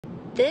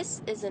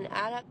This is an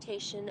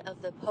adaptation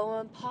of the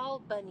poem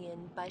Paul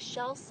Bunyan by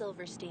Shel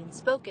Silverstein,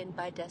 spoken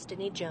by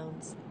Destini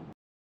Jones.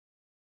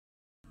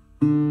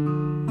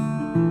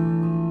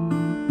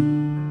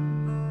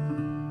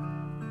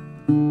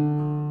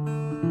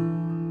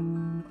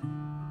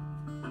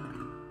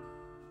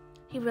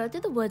 He rode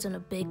through the woods on a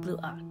big blue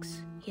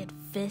ox. He had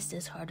fists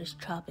as hard as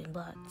chopping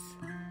blocks.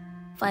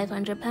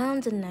 500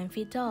 pounds and 9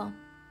 feet tall.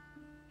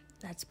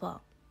 That's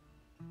Paul.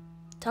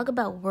 Talk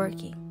about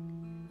working.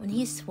 When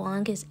he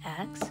swung his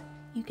axe,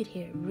 you could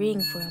hear it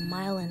ring for 1.5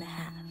 miles.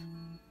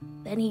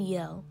 Then he'd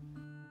yell,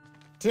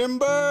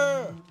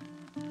 "Timber!"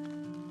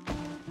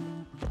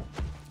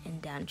 and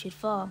down she'd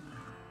fall.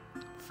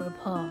 For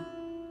Paul.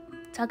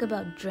 Talk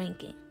about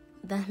drinking.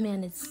 That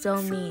man is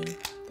so mean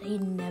that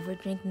he'd never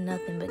drink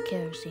nothing but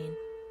kerosene.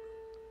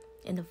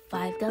 And the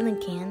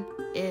 5-gallon can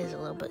is a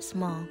little bit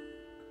small.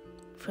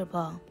 For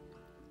Paul.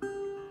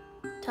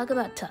 Talk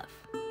about tough.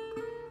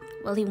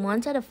 Well, he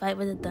once had a fight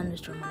with a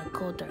thunderstorm on a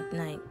cold, dark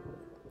night.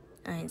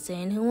 I ain't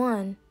saying who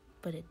won,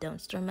 but it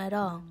don't storm at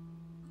all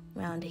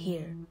round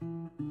here,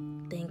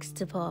 thanks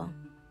to Paul.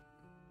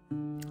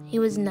 He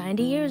was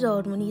 90 years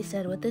old when he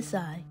said with a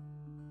sigh,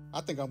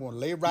 "I think I'm going to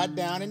lay right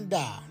down and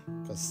die,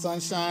 'cause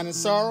sunshine and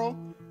sorrow,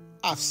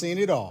 I've seen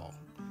it all."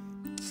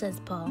 Says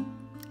Paul.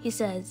 He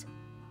says,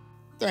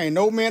 "There ain't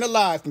no man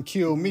alive can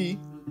kill me.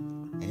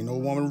 Ain't no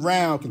woman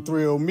around can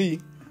thrill me.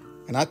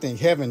 And I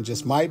think heaven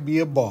just might be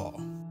a ball."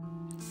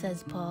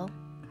 Says Paul.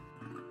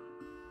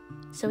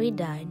 So he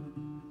died,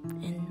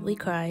 and we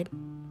cried.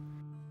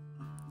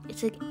 It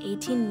took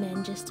 18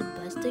 men just to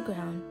bust the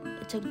ground.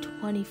 It took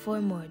 24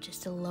 more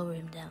just to lower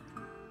him down.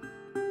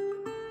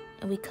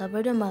 And we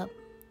covered him up,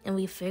 and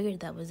we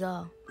figured that was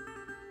all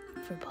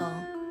for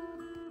Paul.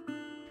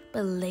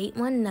 But late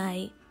one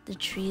night, the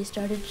trees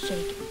started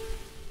shaking.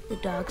 The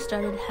dogs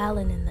started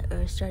howling, and the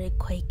earth started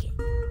quaking.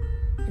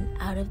 And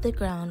out of the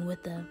ground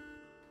with a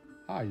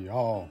 "Hi,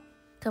 y'all."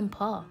 come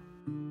Paul.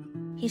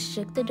 He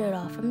shook the dirt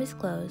off from his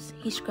clothes,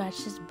 he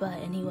scratched his butt,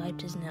 and he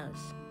wiped his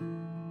nose.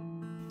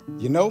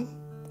 "You know,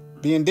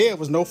 being dead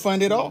was no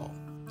fun at all."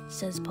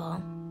 Says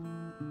Paul.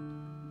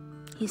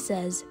 He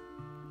says,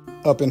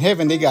 "Up in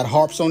heaven, they got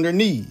harps on their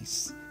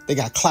knees. They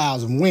got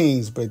clouds and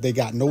wings, but they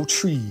got no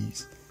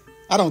trees.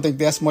 I don't think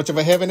that's much of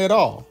a heaven at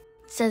all."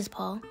 Says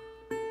Paul.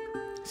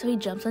 So he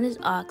jumps on his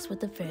ox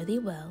with a fairly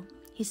well.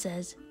 He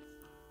says,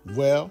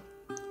 "Well,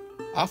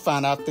 I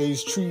found out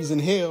there's trees in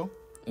hell."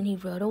 and he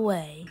rode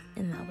away,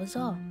 and that was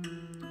all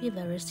we've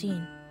ever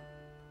seen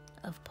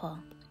of Paul.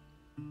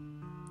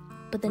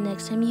 But the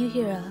next time you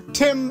hear a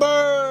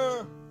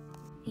 "Timber!"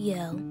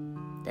 yell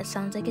that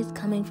sounds like it's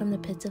coming from the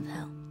pits of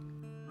hell,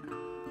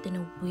 then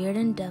a weird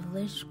and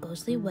devilish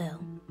ghostly wail,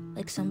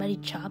 like somebody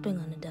chopping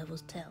on the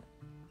devil's tail,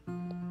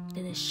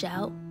 then a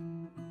shout,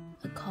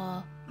 a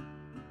call,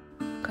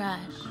 a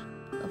crash,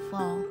 a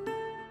fall.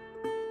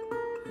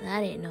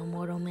 That ain't no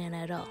mortal man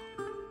at all.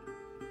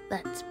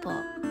 That's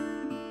Paul.